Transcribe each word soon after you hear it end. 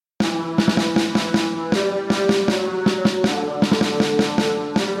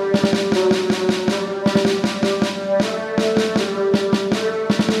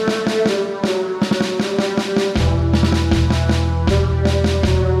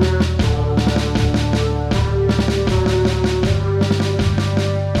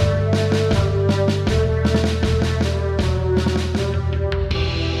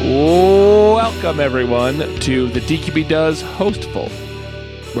Welcome, everyone, to the DQB Does Hostful,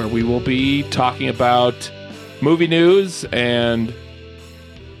 where we will be talking about movie news and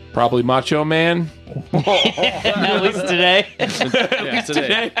probably Macho Man. At least today. At least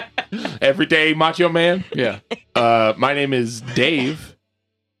today. Everyday Macho Man. Yeah. My name is Dave,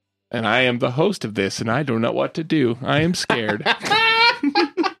 and I am the host of this, and I don't know what to do. I am scared.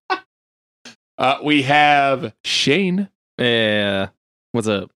 We have Shane. Yeah. What's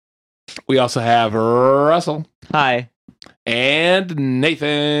up? We also have Russell. Hi. And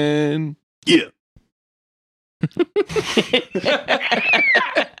Nathan. Yeah. I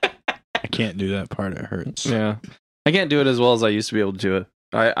can't do that part. It hurts. Yeah. I can't do it as well as I used to be able to do it.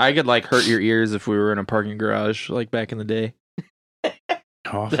 I could like hurt your ears if we were in a parking garage like back in the day.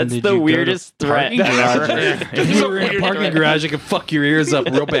 How often That's did the you go to weirdest threat parking garage? ever. If you were in a parking garage, I could fuck your ears up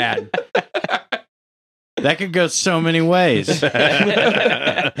real bad. That could go so many ways.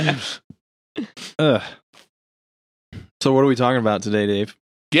 Ugh. So what are we talking about today, Dave?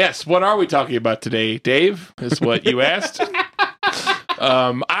 Yes, what are we talking about today, Dave? Is what you asked.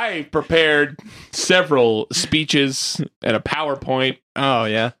 I prepared several speeches and a PowerPoint. Oh,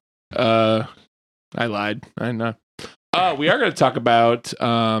 yeah. I lied. I know. We are going to talk about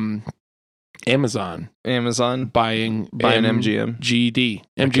Amazon Amazon buying MGM. GD.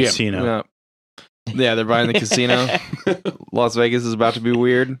 A MGM. casino. Yeah, they're buying the casino. Las Vegas is about to be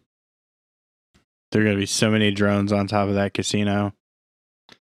weird. There are going to be so many drones on top of that casino.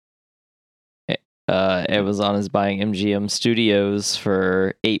 Amazon is buying MGM Studios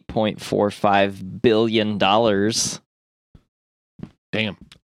for $8.45 billion. Damn.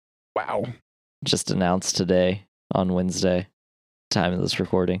 Wow. Just announced today on Wednesday, time of this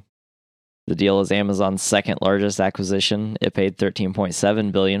recording. The deal is Amazon's second largest acquisition. It paid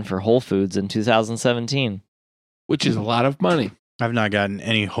 $13.7 billion for Whole Foods in 2017. Which is a lot of money. I've not gotten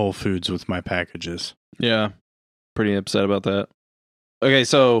any Whole Foods with my packages. Yeah. Pretty upset about that. Okay,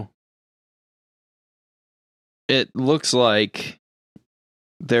 so it looks like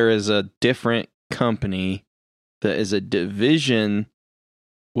there is a different company that is a division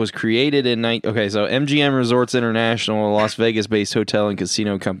was created in Okay, so MGM Resorts International, a Las Vegas-based hotel and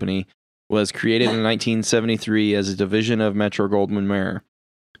casino company, was created in 1973 as a division of Metro-Goldwyn-Mayer.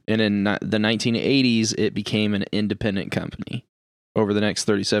 And in the 1980s, it became an independent company. Over the next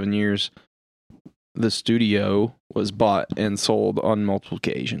 37 years, the studio was bought and sold on multiple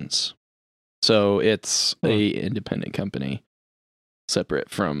occasions. So it's a independent company, separate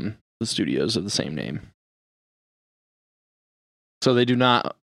from the studios of the same name. So they do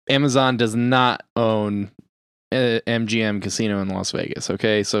not... Amazon does not own MGM Casino in Las Vegas,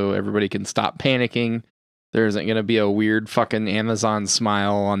 okay? So everybody can stop panicking. There isn't going to be a weird fucking Amazon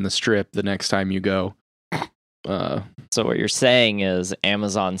smile on the strip the next time you go. So what you're saying is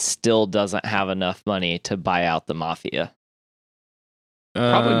Amazon still doesn't have enough money to buy out the mafia.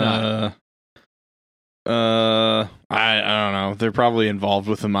 Probably not. I don't know. They're probably involved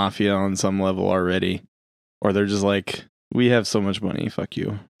with the mafia on some level already. Or they're just like, we have so much money, fuck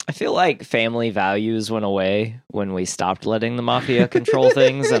you. I feel like family values went away when we stopped letting the mafia control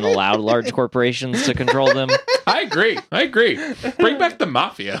things and allowed large corporations to control them. I agree. Bring back the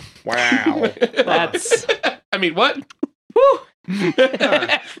mafia. Wow. That's... I mean, what? All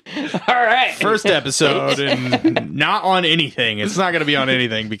right. First episode and not on anything. It's not going to be on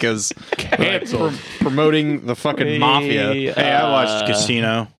anything because Canceled. Promoting the fucking mafia. Hey, I watched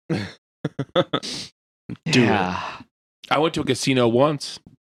Casino. Yeah. I went to a casino once.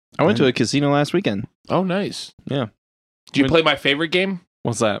 I went to a casino last weekend. Oh, nice. Yeah. Did you play my favorite game?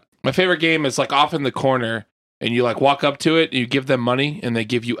 What's that? My favorite game is like off in the corner, and you like walk up to it, and you give them money, and they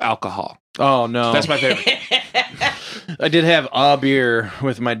give you alcohol. Oh, no. That's my favorite. I did have a beer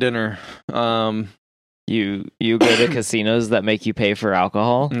with my dinner. You go to casinos that make you pay for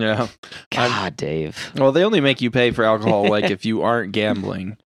alcohol? Yeah. God, Dave. Well, they only make you pay for alcohol like if you aren't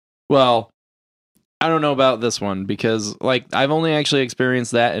gambling. Well, I don't know about this one because like I've only actually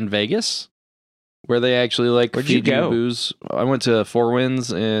experienced that in Vegas where they actually like Where'd you feed you go? booze. I went to Four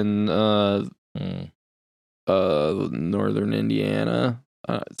Winds in northern Indiana.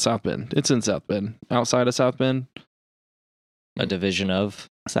 South Bend. It's in South Bend. Outside of South Bend. A division of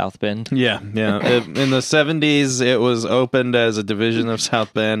South Bend. Yeah. In the 70s, it was opened as a division of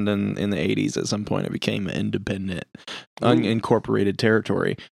South Bend, and in the 80s, at some point, it became an independent, unincorporated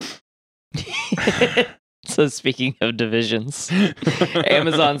territory. So speaking of divisions,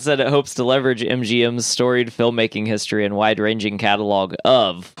 Amazon said it hopes to leverage MGM's storied filmmaking history and wide-ranging catalog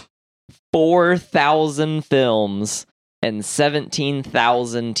of 4,000 films and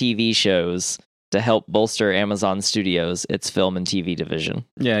 17,000 TV shows to help bolster Amazon Studios, its film and TV division.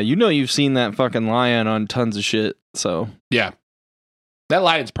 Yeah, you've seen that fucking lion on tons of shit, so. Yeah. That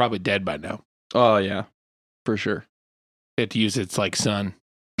lion's probably dead by now. Oh, yeah. For sure. They had to use its, like, son.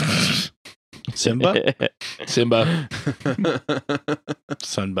 Simba? Simba.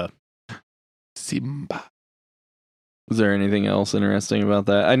 Sunba. Simba. Was there anything else interesting about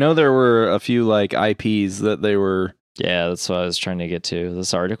that? I know there were a few, like, IPs that they were... Yeah, that's what I was trying to get to.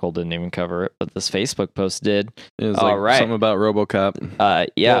 This article didn't even cover it, but this Facebook post did. It was All like right. something about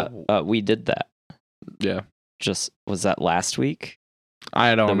RoboCop. We did that. Yeah. Was that last week?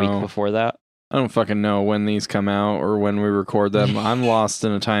 I don't The know. week before that? I don't fucking know when these come out or when we record them. I'm lost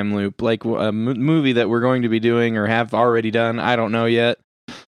in a time loop. Like a movie that we're going to be doing or have already done, I don't know yet.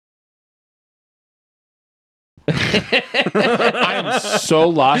 I'm so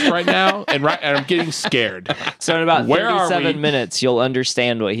lost right now, and I'm getting scared. So in about Where are 37 we? minutes, you'll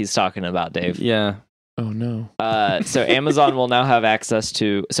understand what he's talking about, Dave. Yeah. Oh, no. So Amazon will now have access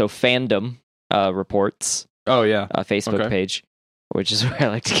to Fandom reports, Oh, yeah. a Facebook Okay. page, which is where I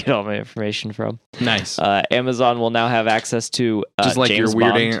like to get all my information from. Nice. Amazon will now have access to Just like James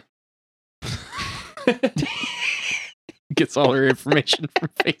your weird Bond. aunt. Gets all her information from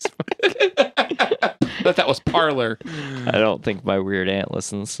Facebook. But that was Parlor. I don't think my weird aunt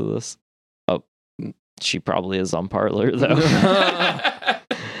listens to this. Oh, she probably is on Parlor though.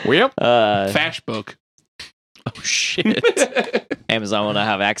 Yep. Fashbook. Oh, shit. Amazon will now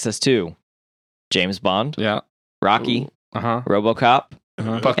have access to James Bond, Yeah. Rocky, Uh-huh. RoboCop,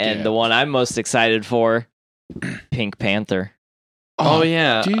 Fuck and yeah. the one I'm most excited for, Pink Panther. Oh,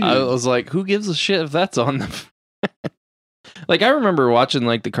 yeah. dude. I was like, who gives a shit if that's on the... Like, I remember watching,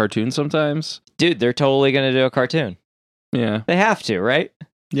 like, the cartoon sometimes. Dude, they're totally going to do a cartoon. Yeah. They have to, right?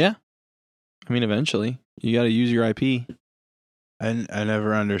 Yeah. I mean, eventually. You got to use your IP. I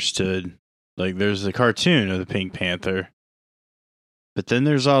never understood. Like, there's the cartoon of the Pink Panther, but then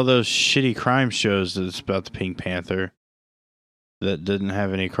there's all those shitty crime shows that's about the Pink Panther that didn't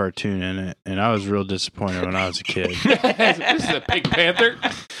have any cartoon in it, and I was real disappointed when I was a kid. This is a Pink Panther.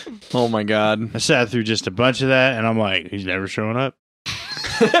 Oh, my God. I sat through just a bunch of that, and I'm like, he's never showing up.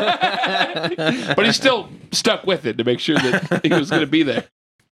 But he still stuck with it to make sure that he was going to be there.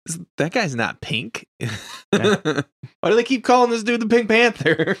 That guy's not pink. Why do they keep calling this dude the Pink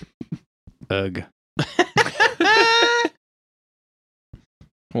Panther? Ugh.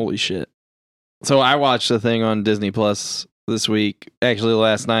 Holy shit. So I watched the thing on Disney Plus this week, actually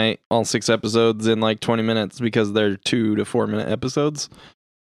last night, all 6 episodes in like 20 minutes because they're 2 to 4 minute episodes.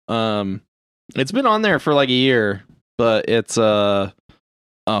 It's been on there for like a year, but it's oh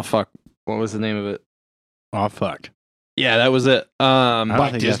fuck, what was the name of it? Oh, fuck. Yeah, that was it. I don't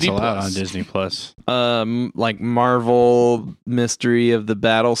By think Disney that's allowed Plus. on Disney Plus. Like Marvel Mystery of the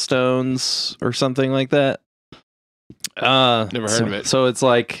Battlestones or something like that. Never heard of it. So it's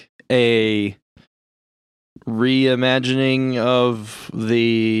like a reimagining of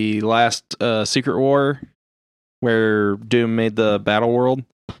the last Secret War, where Doom made the battle world,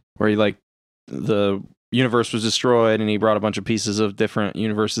 where he like the universe was destroyed and he brought a bunch of pieces of different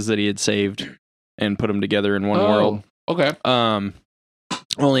universes that he had saved and put them together in one world. Okay.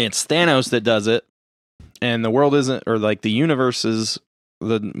 Only it's Thanos that does it, and the world isn't, or like the universes,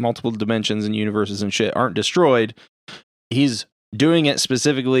 the multiple dimensions and universes and shit aren't destroyed. He's doing it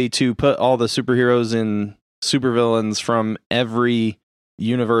specifically to put all the superheroes and supervillains from every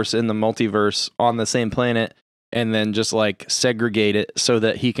universe in the multiverse on the same planet, and then just like segregate it so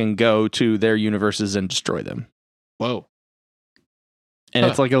that he can go to their universes and destroy them. Whoa. And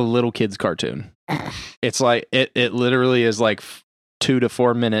it's like a little kid's cartoon. It's like it literally is like 2 to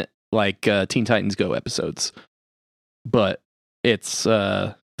 4 minute like Teen Titans Go episodes. But it's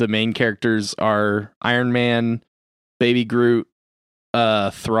the main characters are Iron Man, Baby Groot,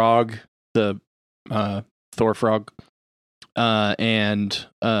 Throg, the Thor frog, and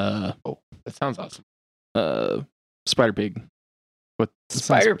That sounds awesome. Spider Pig. What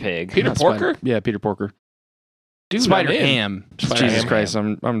Spider Pig. Peter not Spider- Porker? Yeah, Peter Porker. Dude, Spider I'm in. Ham. Spider Jesus Ham. Christ,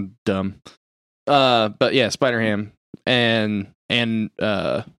 I'm dumb. But yeah, Spider Ham and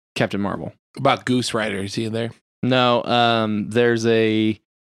Captain Marvel. About Goose Rider. Is he in there? No, there's a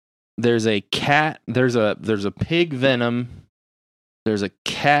cat, there's a pig Venom, there's a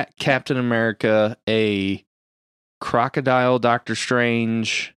cat Captain America, a crocodile Doctor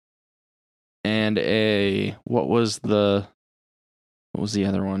Strange, and what was the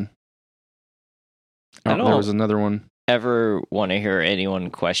other one? I Oh, don't- there was another one. Ever want to hear anyone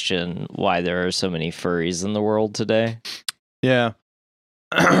question why there are so many furries in the world today? Yeah.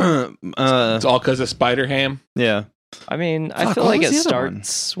 It's all because of Spider Ham. Yeah. I mean, I Fuck, feel what like was it the other one?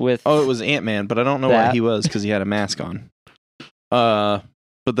 starts with. Oh, it was Ant-Man, but I don't know what That. he was because he had a mask on.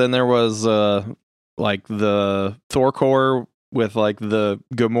 But then there was like the Thor core with like the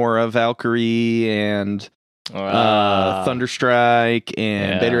Gamora Valkyrie and Thunderstrike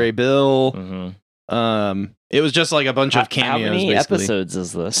and yeah. Beta Ray Bill. Mhm. It was just like a bunch of How cameos. many basically. episodes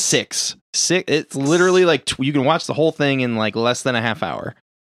is this? Six. It's literally like you can watch the whole thing in like less than a half hour,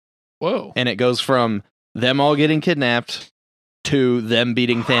 Whoa. and it goes from them all getting kidnapped to them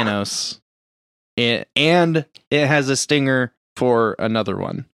beating Thanos, and it has a stinger for another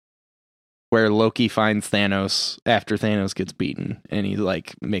one where Loki finds Thanos after Thanos gets beaten, and he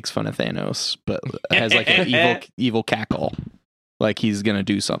like makes fun of Thanos, but has like an evil cackle, like he's gonna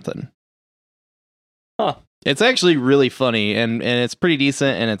do something. Huh. It's actually really funny, and it's pretty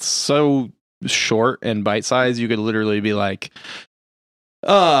decent, and it's so short and bite sized. You could literally be like,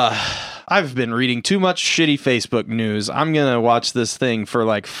 I've been reading too much shitty Facebook news. I'm gonna watch this thing for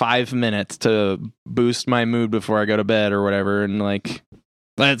like 5 minutes to boost my mood before I go to bed or whatever. And like,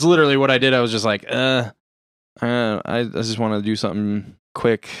 that's literally what I did. I was just like, I just want to do something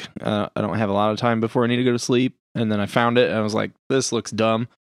quick. I don't have a lot of time before I need to go to sleep. And then I found it, and I was like, this looks dumb.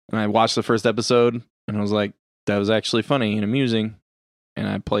 And I watched the first episode, and I was like, that was actually funny and amusing. And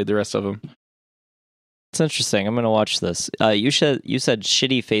I played the rest of them. It's interesting. I'm going to watch this. You said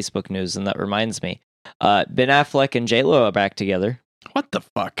shitty Facebook news, and that reminds me. Ben Affleck and J-Lo are back together. What the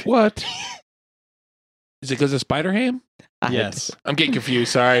fuck? What? Is it because of Spider-Ham? Yes. I'm getting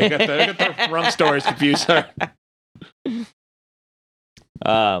confused. Sorry. I got the wrong stories confused. Sorry.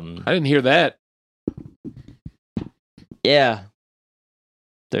 I didn't hear that. Yeah.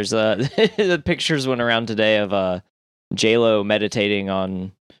 There's the pictures went around today of J-Lo meditating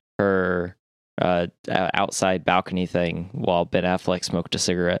on her outside balcony thing while Ben Affleck smoked a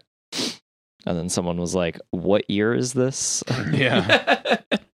cigarette. And then someone was like, "What year is this?" Yeah.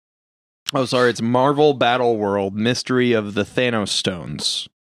 Oh, sorry. It's Marvel Battle World: Mystery of the Thanos Stones.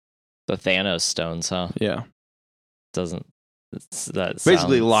 The Thanos stones, huh? Yeah. Doesn't that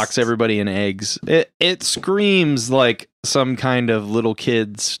Basically sounds- locks everybody in eggs. It screams like some kind of little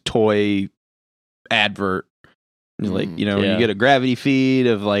kid's toy advert. Like, you know, Yeah. you get a gravity feed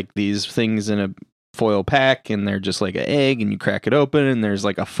of like these things in a foil pack, and they're just like an egg, and you crack it open, and there's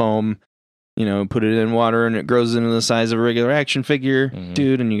like a foam, you know, put it in water, and it grows into the size of a regular action figure, Mhm.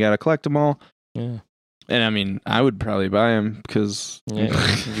 dude, and you got to collect them all. Yeah. And I mean, I would probably buy them because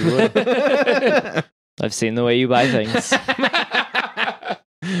Yeah, you would. I've seen the way you buy things.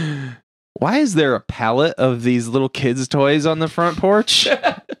 Why is there a pallet of these little kids' toys on the front porch?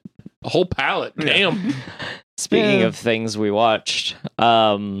 A whole pallet. Damn. Speaking Yeah. of things we watched,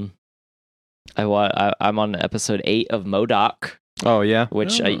 I'm on episode 8 of MODOK, Oh yeah,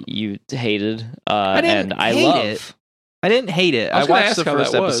 which Oh. you hated, I didn't and I hate love. it. I didn't hate it. I was I gonna watched ask the how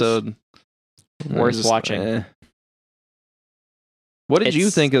first that was. episode. Worth watching. What did you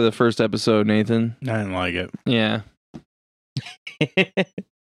It's- think of the first episode, Nathan? I didn't like it. Yeah. It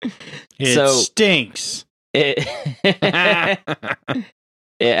So- stinks. it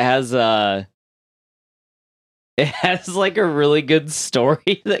it has like a really good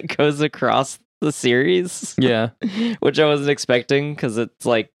story that goes across the series, Yeah. which I wasn't expecting because it's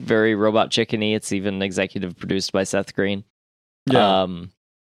like very Robot Chicken-y. It's even executive produced by Seth Green. But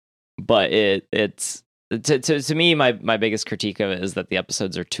it's to me, my biggest critique of it is that the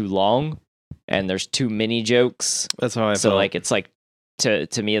episodes are too long and there's too many jokes. That's how I So felt. like it's like to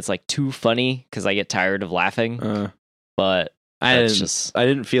me it's like too funny because I get tired of laughing. But I that's didn't. just I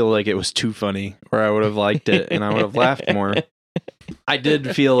didn't feel like it was too funny, or I would have liked it, and I would have laughed more. I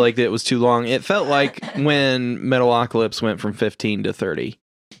did feel like it was too long. It felt like when Metalocalypse went from 15 to 30.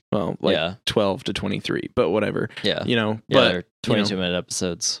 Well, like Yeah. 12 to 23, but whatever. Yeah. You know, Yeah, but they're 22-minute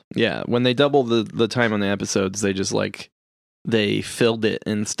episodes. yeah, when they doubled the time on the episodes, they just like they filled it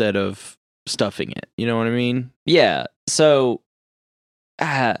instead of stuffing it. You know what I mean? Yeah. So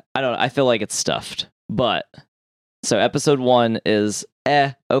I feel like it's stuffed. But so episode 1 is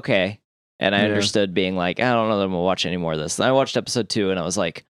okay. And I Yeah. understood being like, I don't know that I'm gonna watch any more of this. And I watched episode 2 and I was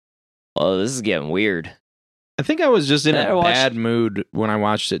like, oh, this is getting weird. I think I was just in I a watched- bad mood when I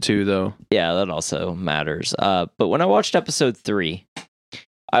watched it too, though. Yeah, that also matters. But when I watched episode 3,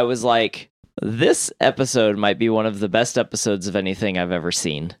 I was like, this episode might be one of the best episodes of anything I've ever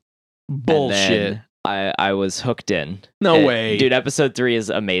seen. And Bullshit. then I was hooked in. No way. Dude, episode 3 is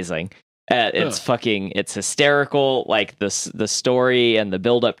amazing. It's hysterical. Like the story and the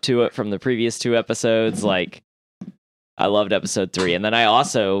build up to it from the previous 2 episodes. Like, I loved episode 3. And then I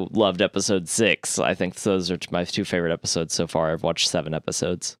also loved episode 6. I think those are my 2 favorite episodes so far. I've watched 7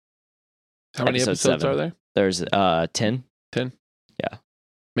 episodes. How many Episode episodes 7. are there? There's 10.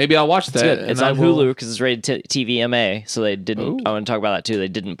 Maybe I'll watch It's that. good. and It's I on will- Hulu because it's rated TVMA. So they didn't. Ooh. I want to talk about that too. They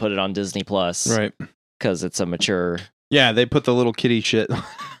didn't put it on Disney Plus, Right. Because it's a mature. Yeah, they put the little kitty shit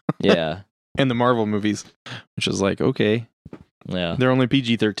Yeah, in the Marvel movies, which is like, okay, yeah. they're only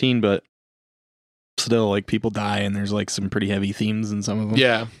PG-13, but still, like, people die, and there's like some pretty heavy themes in some of them.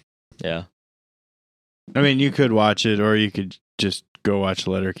 Yeah. Yeah. I mean, you could watch it, or you could just go watch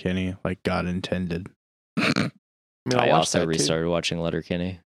Letterkenny, like God intended. mean, I'll I watch also that, too. restarted watching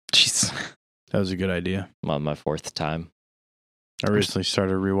Letterkenny. Jeez. That was a good idea. I'm on my 4th time. I recently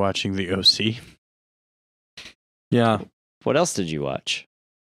started rewatching The OC. Yeah. What else did you watch?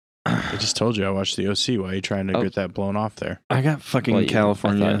 I just told you I watched The OC. Why are you trying to Oh. get that blown off there? I got fucking Well, I thought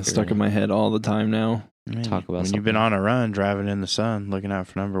California you stuck were- in my head all the time now. I mean, Talk about when you've been something. on a run, driving in the sun, looking out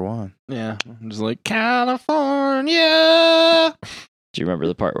for number one. Yeah. I'm just like, California. Do you remember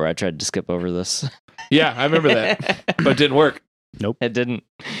the part where I tried to skip over this? Yeah, I remember that, but it didn't work It didn't.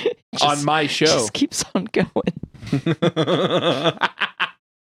 on my show. Just keeps on going.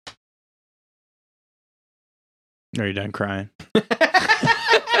 Are you done crying?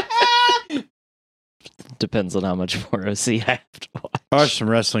 Depends on how much more OC I have to watch. I watched some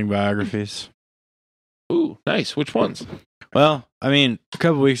wrestling biographies. Ooh, nice. Which ones? Well, I mean, a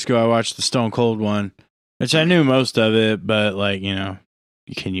couple weeks ago, I watched the Stone Cold one, which I knew most of it, but like, you know,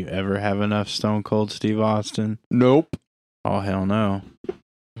 can you ever have enough Stone Cold Steve Austin? Nope. Oh, hell no.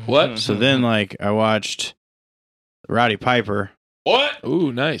 What? So then, like, I watched Roddy Piper. What?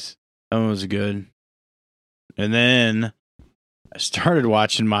 Ooh, nice. That one was good. And then I started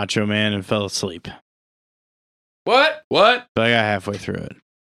watching Macho Man and fell asleep. What? But I got halfway through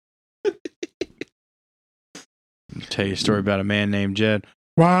it. I'll tell you a story about a man named Jed.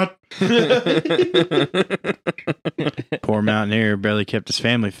 What? Poor mountaineer barely kept his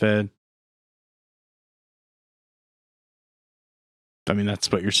family fed. I mean,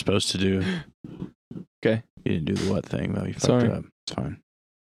 that's what you're supposed to do. Okay. You didn't do the what thing, though. You fucked Sorry. it up. It's fine.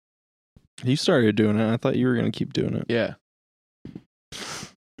 You started doing it. I thought you were going to keep doing it. Yeah.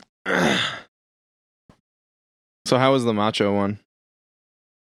 So how was the macho one?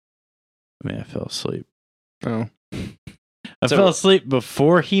 I mean, I fell asleep. Oh. I So- fell asleep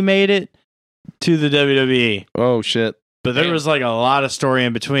before he made it to the WWE. Oh, shit. But there Damn. was like a lot of story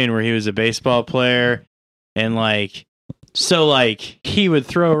in between where he was a baseball player and like, so like he would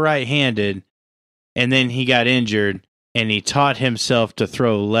throw right-handed and then he got injured and he taught himself to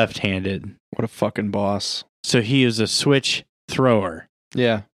throw left-handed. What a fucking boss. So he is a switch thrower.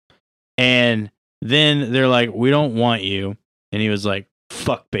 Yeah. And then they're like, we don't want you. And he was like,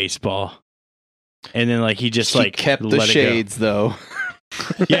 fuck baseball. And then like he just He like kept the let it go. shades, though.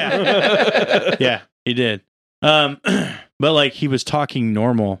 Yeah. Yeah, he did. But like he was talking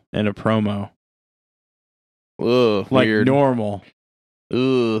normal in a promo. Ugh, Like weird. normal.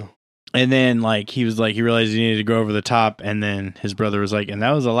 Ugh. And then like he was like he realized he needed to go over the top and then his brother was like, and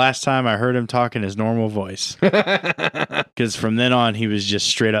that was the last time I heard him talk in his normal voice. Because from then on he was just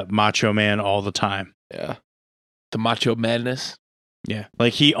straight up Macho Man all the time. Yeah. The Macho Madness. Yeah.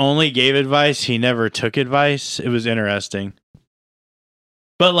 Like he only gave advice, he never took advice. It was interesting.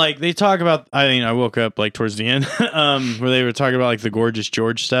 But like they talk about I mean, I woke up like towards the end, where they were talking about like the Gorgeous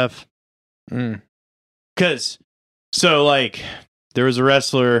George stuff. Mm. Cause so like there was a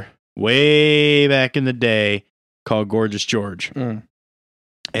wrestler way back in the day called Gorgeous George. Mm.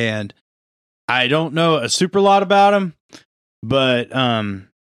 And I don't know a super lot about him, but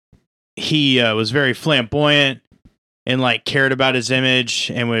he was very flamboyant and like cared about his image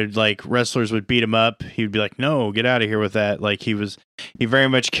and would like wrestlers would beat him up. He'd be like, no, get out of here with that. Like he very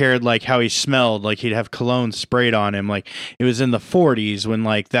much cared like how he smelled. Like he'd have cologne sprayed on him. Like it was in the 40s when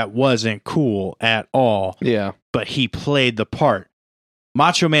like that wasn't cool at all, Yeah. but he played the part.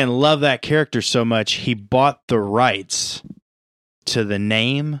 Macho Man loved that character so much, he bought the rights to the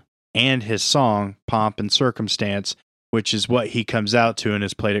name and his song, Pomp and Circumstance, which is what he comes out to and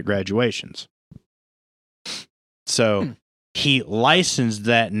is played at graduations. So he licensed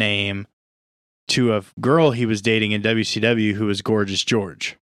that name to a girl he was dating in WCW who was Gorgeous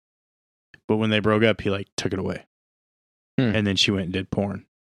George. But when they broke up, he like took it away. And then she went and did porn.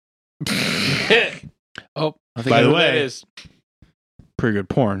 Oh, I think By I know the who that way- is. Pretty good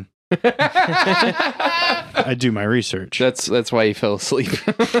porn. I do my research. That's why he fell asleep.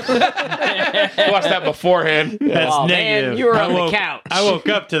 Watch that beforehand. That's Oh, negative. man, you were I on woke- the couch. I woke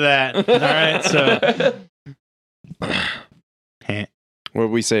up to that. All right, so Heh. What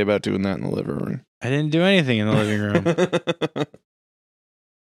did we say about doing that in the living room? I didn't do anything in the living room.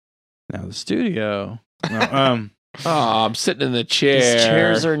 Now the studio. No, Oh, I'm sitting in the chair. These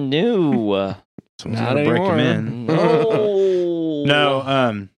chairs are new. Someone's Not gonna break anymore. him in. No.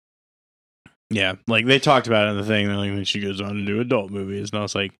 No, yeah, like they talked about it in the thing. Like, when she goes on to do adult movies, and I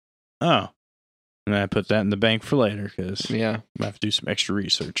was like, oh, and I put that in the bank for later because Yeah. I have to do some extra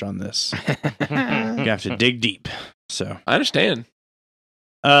research on this. You have to dig deep. So, I understand.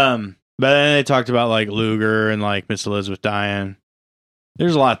 but then they talked about like Luger and like Miss Elizabeth dying.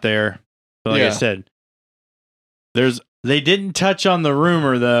 There's a lot there, but like I Yeah. said, they didn't touch on the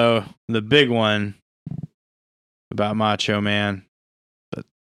rumor though, the big one about Macho Man. But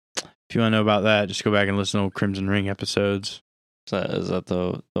if you want to know about that, just go back and listen to old Crimson Ring episodes. Is that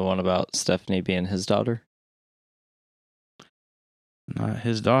the one about Stephanie being his daughter? Not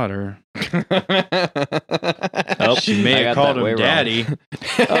his daughter. Oh, She may I have got called that way him wrong. daddy.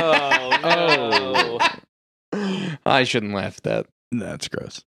 Oh, no. I shouldn't laugh at that. That's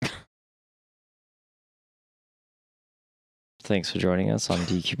gross. Thanks for joining us on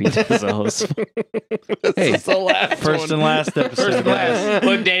DQB as a host. Hey, This is the last First one. and last episode. First and last.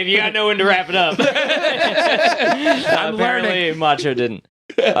 Look, Dave, you got no one to wrap it up. I'm Apparently, Macho didn't.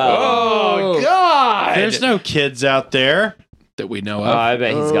 Oh, God! There's no kids out there. that we know Oh, of. I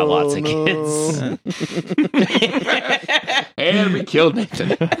bet he's got lots of no. kids. And we killed Nathan.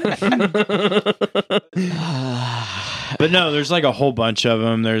 But no, there's like a whole bunch of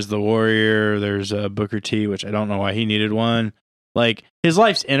them. There's the Warrior. There's Booker T, which I don't know why he needed one. Like his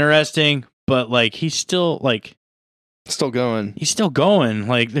life's interesting, but like he's still going.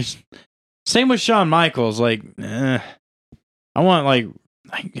 Like there's same with Shawn Michaels. Like I want like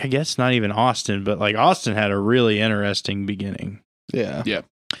I guess not even Austin, but like Austin had a really interesting beginning. Yeah.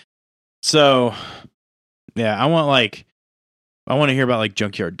 So yeah, I want to hear about like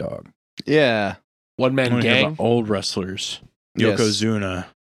Junkyard Dog. Yeah. One I man want to hear gang. about old wrestlers. Yes. Yokozuna.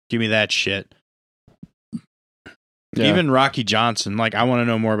 Give me that shit. Yeah. Even Rocky Johnson. Like, I want to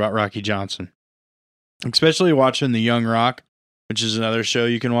know more about Rocky Johnson. Especially watching The Young Rock, which is another show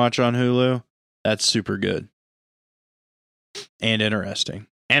you can watch on Hulu. That's super good. And interesting.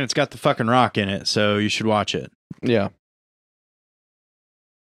 And it's got the fucking Rock in it, so you should watch it. Yeah.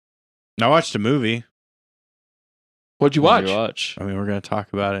 I watched a movie. What'd you What watch? did you watch? I mean, we're going to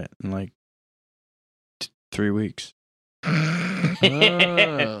talk about it in like 3 weeks.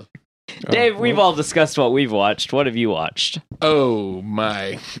 Ah. Dave, we've all discussed what we've watched. What have you watched? Oh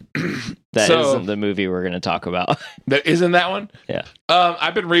my! That So- not the movie we're going to talk about. That isn't that one. Yeah.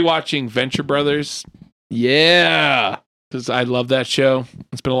 I've been rewatching Venture Brothers Yeah. because I love that show.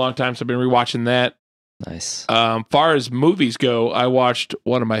 It's been a long time, so I've been rewatching that. Nice. Far as movies go, I watched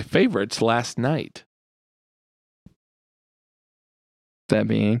one of my favorites last night. That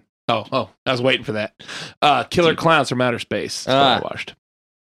being. Oh, I was waiting for that. Killer Clowns from Outer Space. That's what I watched.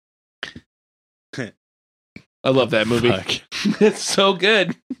 I love that movie. Fuck. It's so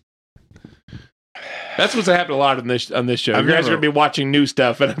good. That's what's happened a lot on this show. I've You guys are never- gonna be watching new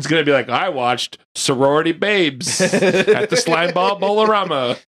stuff, and it's gonna be like, I watched Sorority Babes at the Slime Ball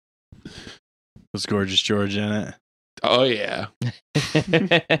Bolorama. Was Gorgeous George in it? Oh yeah.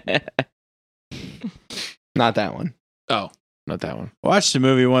 Not that one. Oh, not that one. I watched a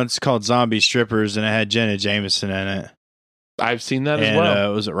movie once called Zombie Strippers, and it had Jenna Jameson in it. I've seen that And as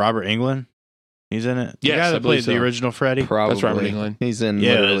well. was it Robert Englund? He's in it. The Yes, guy I that believe played the so. original Freddy. Probably. That's Robert Englund. He's in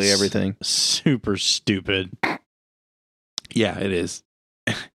Yeah, literally it's everything. Super stupid. Yeah, it is.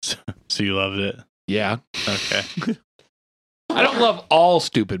 So you loved it. Yeah. Okay. I don't love all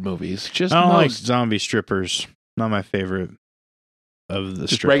stupid movies. Just I don't like most. Zombie Strippers. Not my favorite of the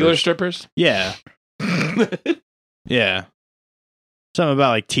Just strippers. regular strippers. Yeah. Yeah. Something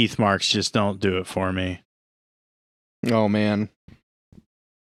about like teeth marks just don't do it for me. Oh, man.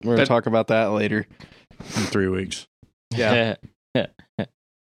 We're going That- to talk about that later. In 3 weeks. Yeah.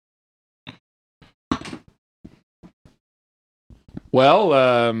 Well,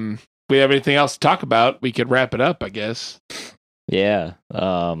 we have anything else to talk about? We could wrap it up, I guess. Yeah.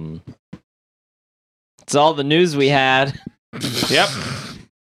 It's all the news we had. Yep.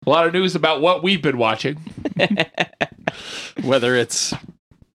 A lot of news about what we've been watching. Whether it's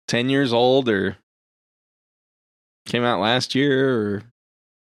 10 years old or came out last year or...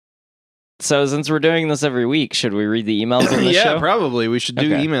 So since we're doing this every week, should we read the emails on the yeah, show? probably. We should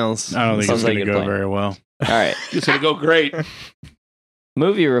do Okay. emails. I don't think Sounds it's like going a to good go plan. very well. All right. It's going to go great.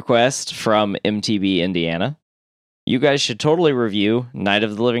 Movie request from MTB Indiana. You guys should totally review Night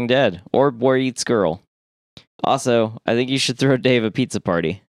of the Living Dead or Boy Eats Girl. Also, I think you should throw Dave a pizza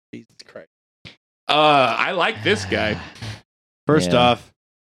party. Jesus Christ. I like this guy. First Yeah. off,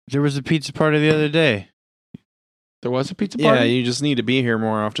 there was a pizza party the other day. There was a pizza party? Yeah, you just need to be here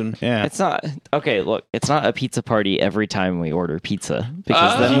more often. Yeah. It's not okay. Look, it's not a pizza party every time we order pizza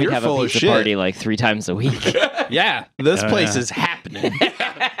because then we'd You're have full a of pizza shit. party like 3 times a week. Yeah, this place yeah. is happening.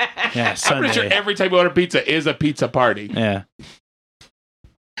 Yeah, I'm Sunday. pretty sure every time we order pizza is a pizza party. Yeah.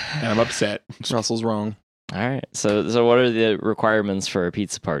 And I'm upset. Russell's wrong. All right. So what are the requirements for a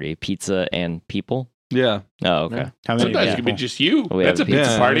pizza party? Pizza and people? Yeah. Oh, okay. How many Sometimes it people? can be just you. We That's a have a pizza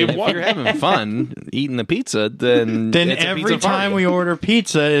pizza party of If one. you're having fun eating the pizza, then Then it's a every pizza party. time we order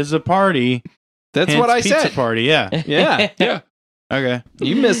pizza is a party. That's Hence what I pizza said. party, yeah. Yeah. Yeah. Okay.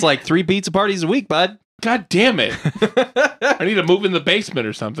 You miss like 3 pizza parties a week, bud. God damn it. I need to move in the basement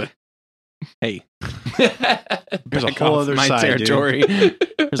or something. Hey, There's a back whole off other my side, territory.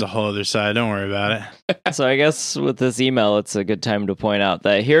 There's a whole other side. Don't worry about it. So I guess with this email, it's a good time to point out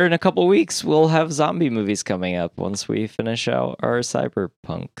that here in a couple weeks, we'll have zombie movies coming up once we finish out our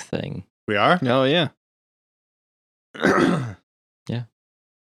cyberpunk thing. We are? Oh yeah.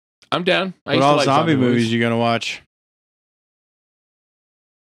 I'm down. I What used to all like zombie movies you going to watch?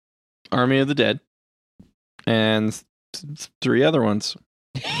 Army of the Dead, and 3 other ones.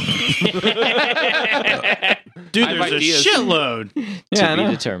 Dude, I have there's a ideas. shitload. Yeah, I to be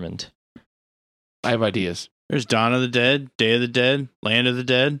know. determined. I have ideas. There's Dawn of the Dead, Day of the Dead, Land of the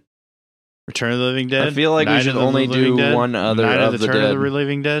Dead, Return of the Living Dead. I feel like we Night should of the only Living do Dead, one other Night of of the the Return Dead. of the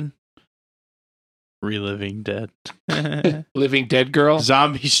Reliving Dead. Reliving Dead. Living Dead Girl.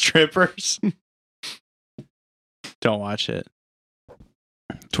 Zombie strippers. Don't watch it.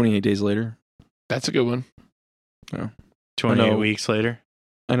 28 days later. That's a good one. 28 know. weeks later.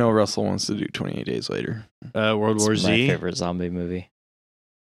 I know Russell wants to do 28 days later. World It's War my Z. favorite zombie movie.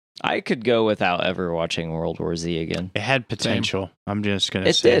 I could go without ever watching World War Z again. It had potential. I'm just gonna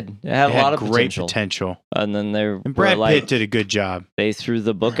It say did. It had a lot of great potential. And then they And were Brad like, Pitt did a good job. they threw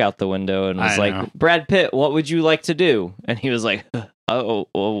the book out the window and was I like, know. Brad Pitt, what would you like to do? And he was like, I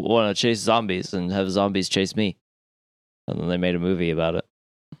want to chase zombies and have zombies chase me. And then they made a movie about it.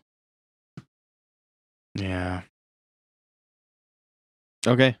 Yeah.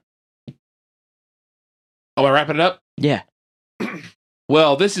 Okay. Oh, am I wrapping it up? Yeah.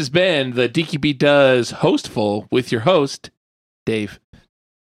 Well, this has been the DQB Does Hostful with your host, Dave.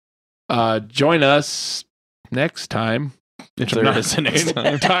 Join us next time. If I'm there not is a next time.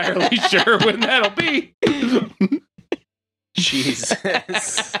 entirely sure when that'll be.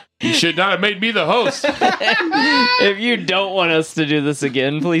 Jesus. You should not have made me the host. If you don't want us to do this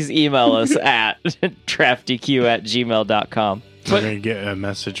again, please email us at draftyq@gmail.com. We're going to get a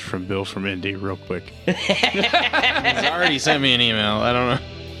message from Bill from Indy real quick. He's already sent me an email. I don't know.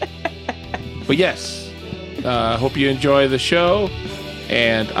 But yes, hope you enjoy the show,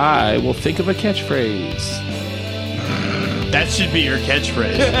 and I will think of a catchphrase. That should be your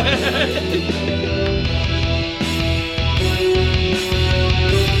catchphrase.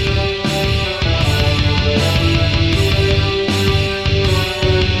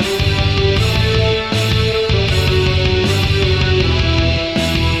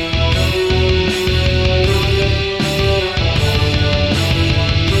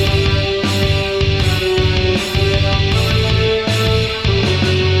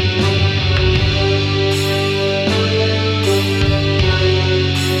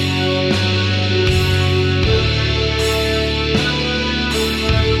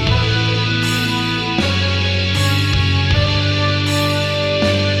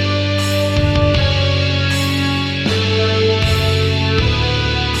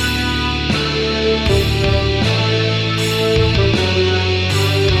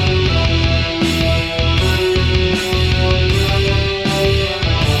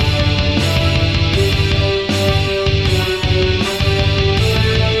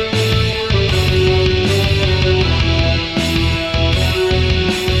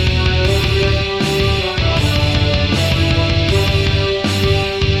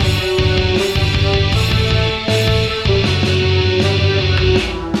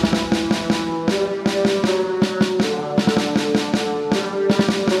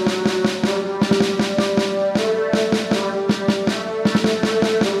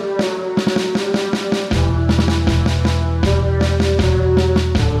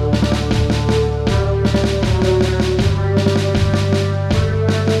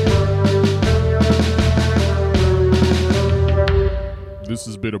 This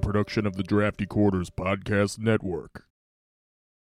has been a production of the Drafty Quarters Podcast Network.